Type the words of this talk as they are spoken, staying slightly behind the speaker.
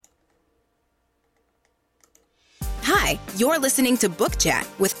Hi, you're listening to Book Chat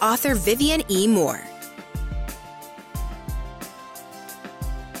with author Vivian E. Moore.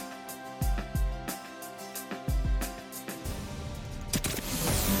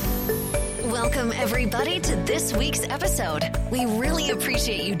 Welcome, everybody, to this week's episode. We really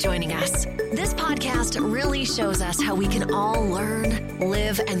appreciate you joining us. This podcast really shows us how we can all learn,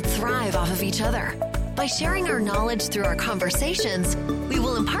 live, and thrive off of each other. By sharing our knowledge through our conversations, we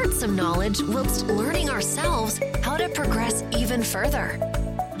will impart some knowledge whilst learning ourselves how to progress even further.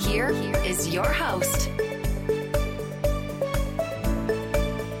 Here is your host.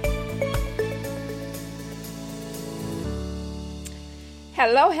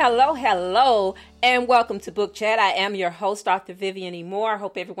 Hello, and welcome to Book Chat. I am your host, Dr. Vivian E. Moore. I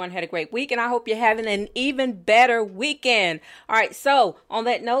hope everyone had a great week, and I hope you're having an even better weekend. All right, so on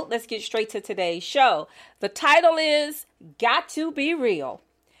that note, let's get straight to today's show. The title is Got to Be Real,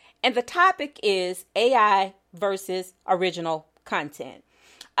 and the topic is AI versus original content.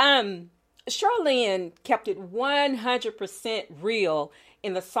 Charlene kept it 100% real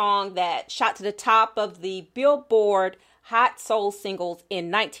in the song that shot to the top of the Billboard Hot Soul Singles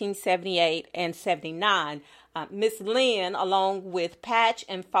in 1978 and 79. Miss Lynn, along with Patch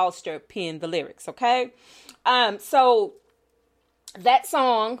and Foster, penned the lyrics, okay? So that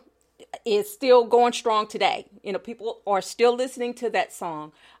song is still going strong today. You know, people are still listening to that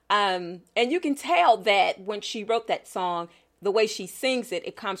song. And you can tell that when she wrote that song, the way she sings it,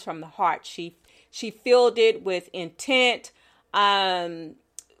 it comes from the heart. She filled it with intent,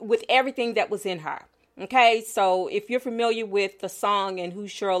 with everything that was in her. Okay, so if you're familiar with the song and who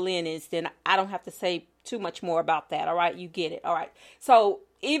Cheryl Lynn is, then I don't have to say too much more about that. All right, you get it. All right. So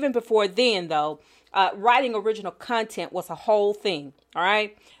even before then, though, writing original content was a whole thing. All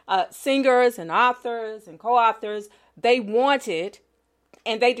right. Singers and authors and co-authors, they wanted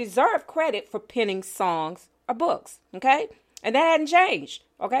and they deserve credit for penning songs or books. Okay, and that hadn't changed.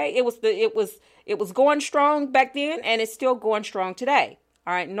 Okay, it was going strong back then, and it's still going strong today.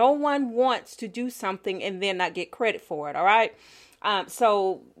 All right. No one wants to do something and then not get credit for it. All right.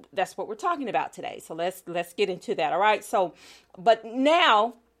 So that's what we're talking about today. So let's get into that. All right. So, but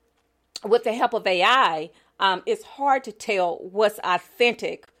now with the help of AI, it's hard to tell what's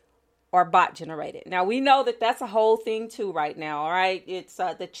authentic or bot generated. Now we know that that's a whole thing too right now. All right. It's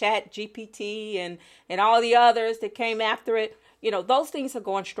the Chat GPT and all the others that came after it. You know, those things are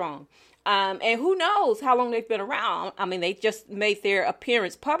going strong. And who knows how long they've been around. I mean, they just made their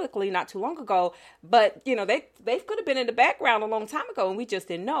appearance publicly not too long ago, but you know, they could have been in the background a long time ago and we just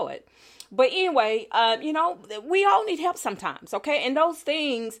didn't know it. But anyway, you know, we all need help sometimes. Okay. And those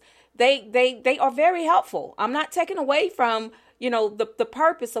things, they are very helpful. I'm not taking away from, you know, the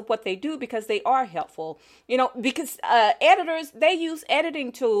purpose of what they do because they are helpful, you know, because, editors, they use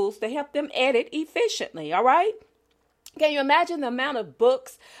editing tools to help them edit efficiently. All right. Can you imagine the amount of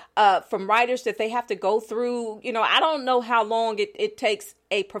books from writers that they have to go through? You know, I don't know how long it takes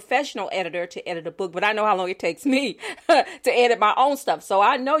a professional editor to edit a book, but I know how long it takes me to edit my own stuff. So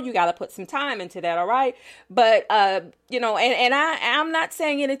I know you got to put some time into that. All right. But, you know, and I'm not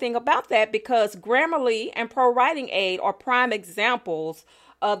saying anything about that because Grammarly and Pro Writing Aid are prime examples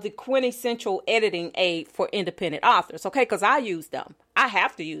of the quintessential editing aid for independent authors. Okay. Cause I use them. I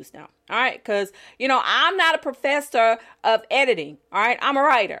have to use them. All right. Because, you know, I'm not a professor of editing. All right. I'm a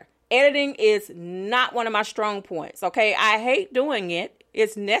writer. Editing is not one of my strong points. Okay. I hate doing it.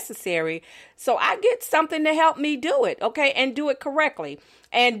 It's necessary. So I get something to help me do it. Okay. And do it correctly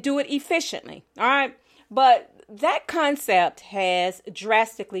and do it efficiently. All right. But that concept has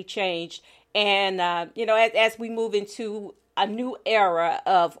drastically changed. And, you know, as we move into a new era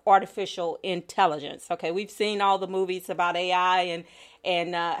of artificial intelligence. Okay, we've seen all the movies about AI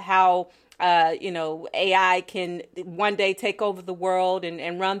and how you know, AI can one day take over the world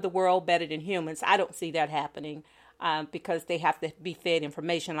and run the world better than humans. I don't see that happening because they have to be fed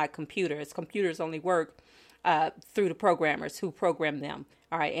information like computers. Computers only work through the programmers who program them.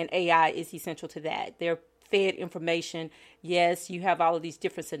 All right, and AI is essential to that. They're fed information. Yes, you have all of these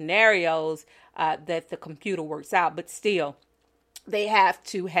different scenarios that the computer works out, but still they have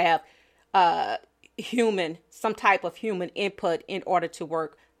to have some type of human input in order to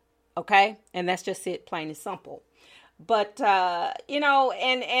work. Okay. And that's just it, plain and simple. But, you know,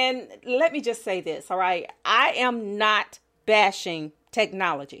 and let me just say this. All right. I am not bashing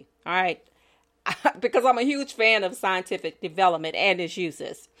technology. All right. Because I'm a huge fan of scientific development and its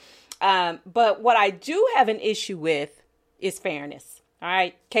uses. But what I do have an issue with is fairness. All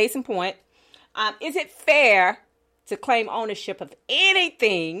right. Case in point, is it fair to claim ownership of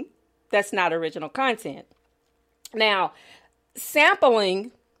anything that's not original content? Now,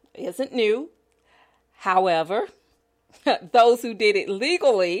 sampling isn't new. However, those who did it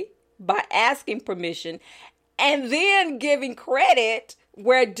legally by asking permission and then giving credit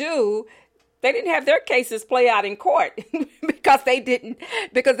where due, they didn't have their cases play out in court because they didn't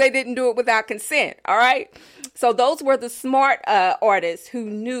do it without consent. All right. So those were the smart artists who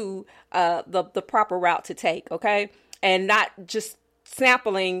knew the proper route to take. OK, and not just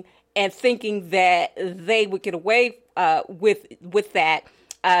sampling and thinking that they would get away with that.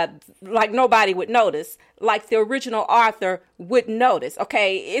 Like nobody would notice, like the original author would notice.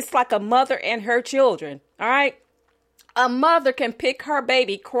 Okay, it's like a mother and her children. All right. A mother can pick her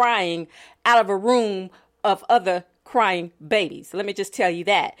baby crying out of a room of other crying babies. Let me just tell you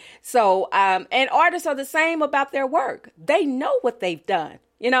that. So, and artists are the same about their work. They know what they've done,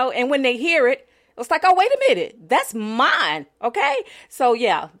 and when they hear it, it's like, oh, wait a minute, that's mine. Okay. So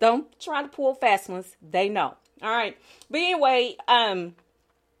yeah, don't try to pull fast ones. They know. All right. But anyway,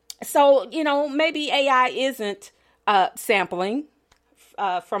 so, maybe AI isn't sampling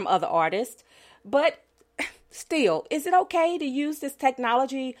from other artists, but still, is it okay to use this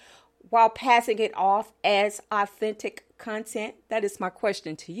technology while passing it off as authentic content? That is my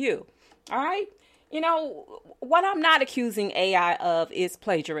question to you. All right. What I'm not accusing AI of is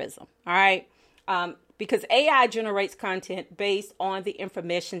plagiarism. All right. Because AI generates content based on the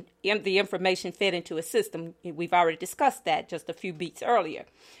information fed into a system. We've already discussed that just a few beats earlier.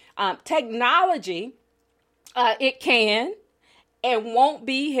 Technology, it can and won't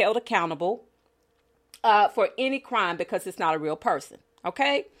be held accountable for any crime because it's not a real person.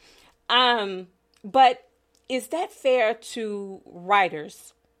 Okay. But is that fair to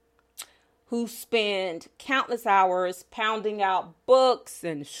writers who spend countless hours pounding out books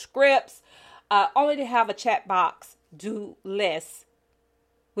and scripts only to have a chat box do less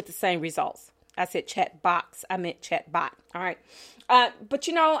with the same results? I said chat box, I meant chat bot. All right. But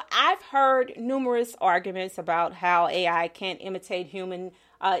I've heard numerous arguments about how AI can't imitate human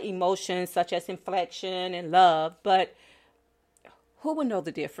emotions such as inflection and love, but who would know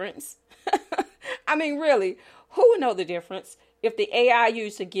the difference? I mean, really, who would know the difference if the AI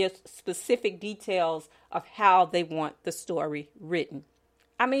used to give specific details of how they want the story written?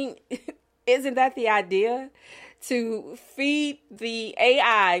 I mean, isn't that the idea? To feed the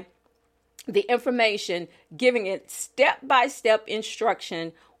AI the information, giving it step-by-step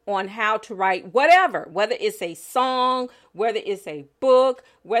instruction on how to write whatever, whether it's a song, whether it's a book,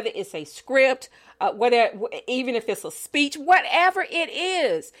 whether it's a script, even if it's a speech, whatever it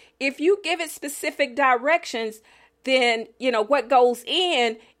is. If you give it specific directions, then, what goes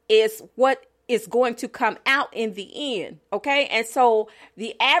in is what is going to come out in the end. Okay. And so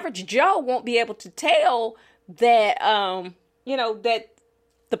the average Joe won't be able to tell that, that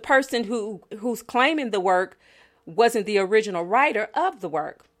the person who's claiming the work wasn't the original writer of the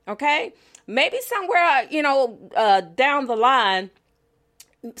work. Okay. Maybe somewhere, down the line,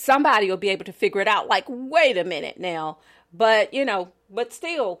 somebody will be able to figure it out. Like, wait a minute now. But, but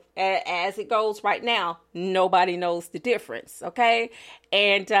still, as it goes right now, nobody knows the difference. Okay.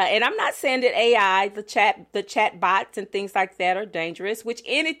 And I'm not saying that AI, the chat bots and things like that are dangerous, which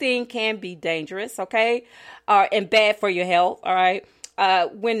anything can be dangerous. Okay. And bad for your health. All right.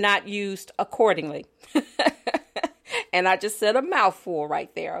 When not used accordingly. And I just said a mouthful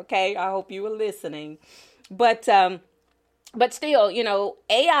right there. Okay. I hope you were listening. But still,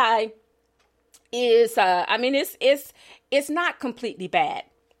 AI is, it's not completely bad.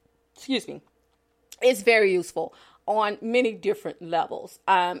 Excuse me. It's very useful on many different levels.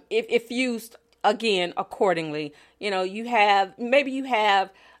 If used again accordingly, you have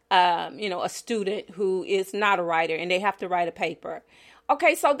a student who is not a writer and they have to write a paper.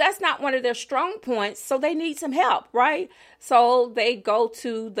 Okay, so that's not one of their strong points, so they need some help, right? So they go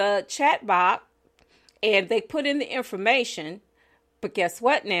to the chat box and they put in the information. But guess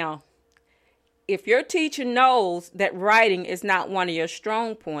what now? If your teacher knows that writing is not one of your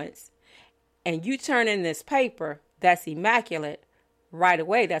strong points and you turn in this paper that's immaculate, right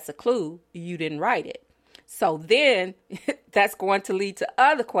away, that's a clue you didn't write it. So then that's going to lead to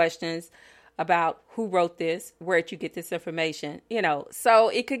other questions about who wrote this, where'd you get this information, so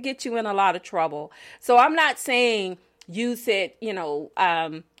it could get you in a lot of trouble. So I'm not saying use it,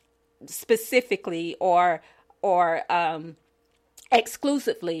 specifically or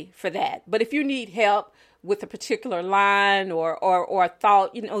exclusively for that. But if you need help with a particular line or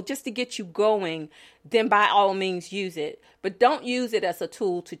thought, just to get you going, then by all means use it. But don't use it as a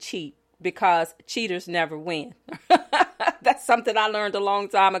tool to cheat, because cheaters never win. That's something I learned a long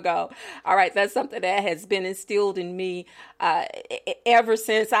time ago. All right. That's something that has been instilled in me ever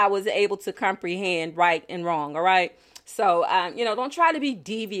since I was able to comprehend right and wrong. All right. So, don't try to be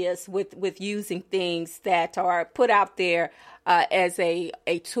devious with using things that are put out there as a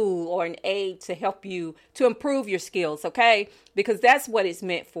tool or an aid to help you to improve your skills, okay? Because that's what it's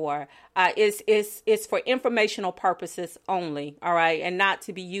meant for. It's for informational purposes only, all right? And not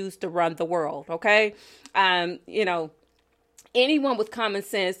to be used to run the world, okay? Anyone with common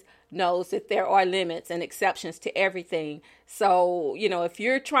sense knows that there are limits and exceptions to everything. So, if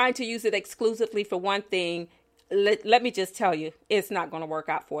you're trying to use it exclusively for one thing, let me just tell you, it's not going to work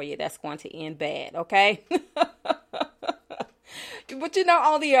out for you. That's going to end bad, okay? But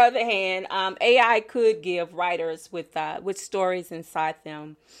on the other hand, AI could give writers with stories inside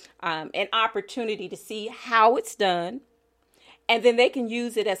them an opportunity to see how it's done, and then they can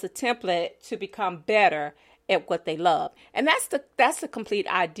use it as a template to become better at what they love. And that's the complete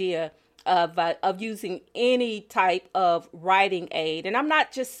idea of using any type of writing aid. And I'm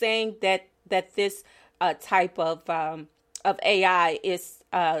not just saying that this type of AI is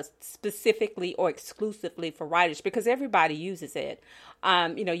specifically or exclusively for writers, because everybody uses it.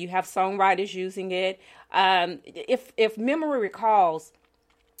 You have songwriters using it. If memory recalls,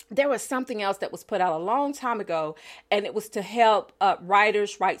 there was something else that was put out a long time ago, and it was to help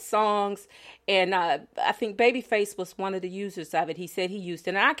writers write songs. And I think Babyface was one of the users of it. He said he used it,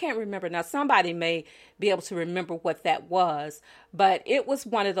 and I can't remember now. Somebody may be able to remember what that was, but it was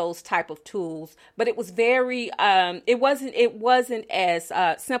one of those type of tools. But it was very, it wasn't as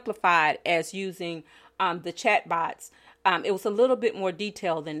simplified as using the chatbots. It was a little bit more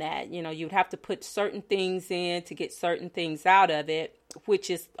detailed than that. You'd have to put certain things in to get certain things out of it, which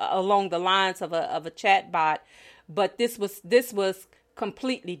is along the lines of a chat bot. But this was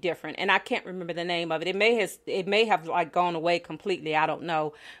completely different, and I can't remember the name of it. It may have like gone away completely. I don't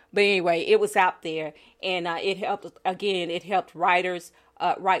know. But anyway, it was out there, and it helped writers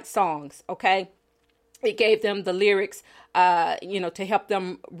write songs. Okay. It gave them the lyrics, to help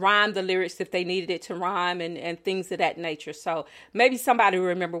them rhyme the lyrics if they needed it to rhyme and things of that nature. So maybe somebody will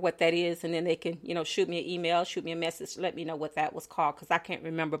remember what that is, and then they can, shoot me an email, shoot me a message, let me know what that was called, because I can't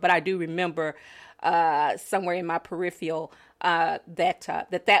remember. But I do remember somewhere in my peripheral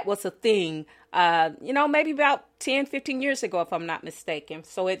that was a thing, maybe about 10, 15 years ago, if I'm not mistaken.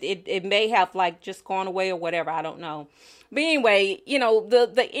 So it may have like just gone away or whatever. I don't know. But anyway,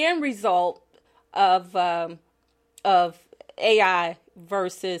 the end result of AI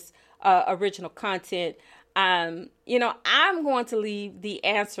versus original content, I'm going to leave the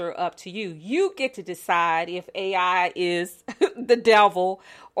answer up to you. You get to decide if AI is the devil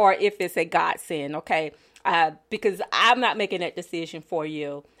or if it's a godsend, okay? Because I'm not making that decision for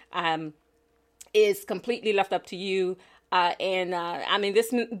you. It's completely left up to you.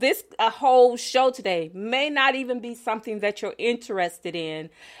 This whole show today may not even be something that you're interested in,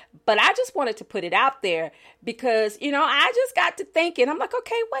 but I just wanted to put it out there because, I just got to thinking, I'm like,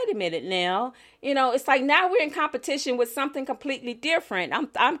 okay, wait a minute now. It's like now we're in competition with something completely different.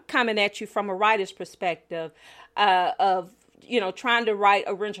 I'm coming at you from a writer's perspective of trying to write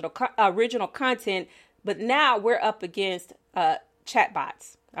original content, but now we're up against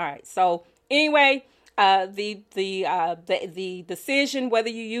chatbots. All right. So anyway, the decision whether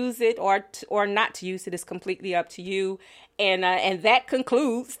you use it or not to use it is completely up to you. And that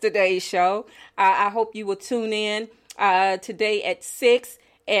concludes today's show. I hope you will tune in today at 6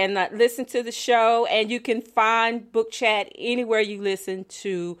 and listen to the show. And you can find Book Chat anywhere you listen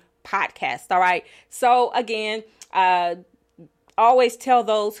to podcasts. All right. So again, always tell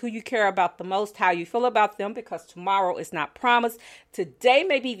those who you care about the most how you feel about them, because tomorrow is not promised. Today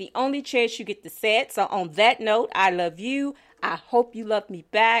may be the only chance you get to say it. So on that note, I love you. I hope you love me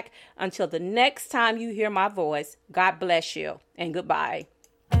back. Until the next time you hear my voice, God bless you and goodbye.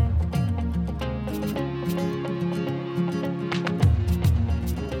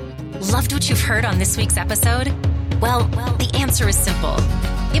 Loved what you've heard on this week's episode? Well, the answer is simple.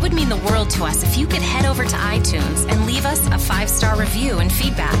 It would mean the world to us if you could head over to iTunes and leave us a 5-star review and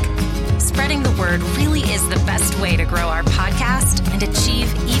feedback. Spreading the word really is the best way to grow our podcast and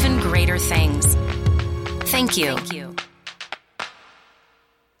achieve even greater things. Thank you.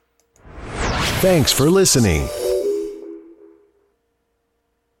 Thanks for listening.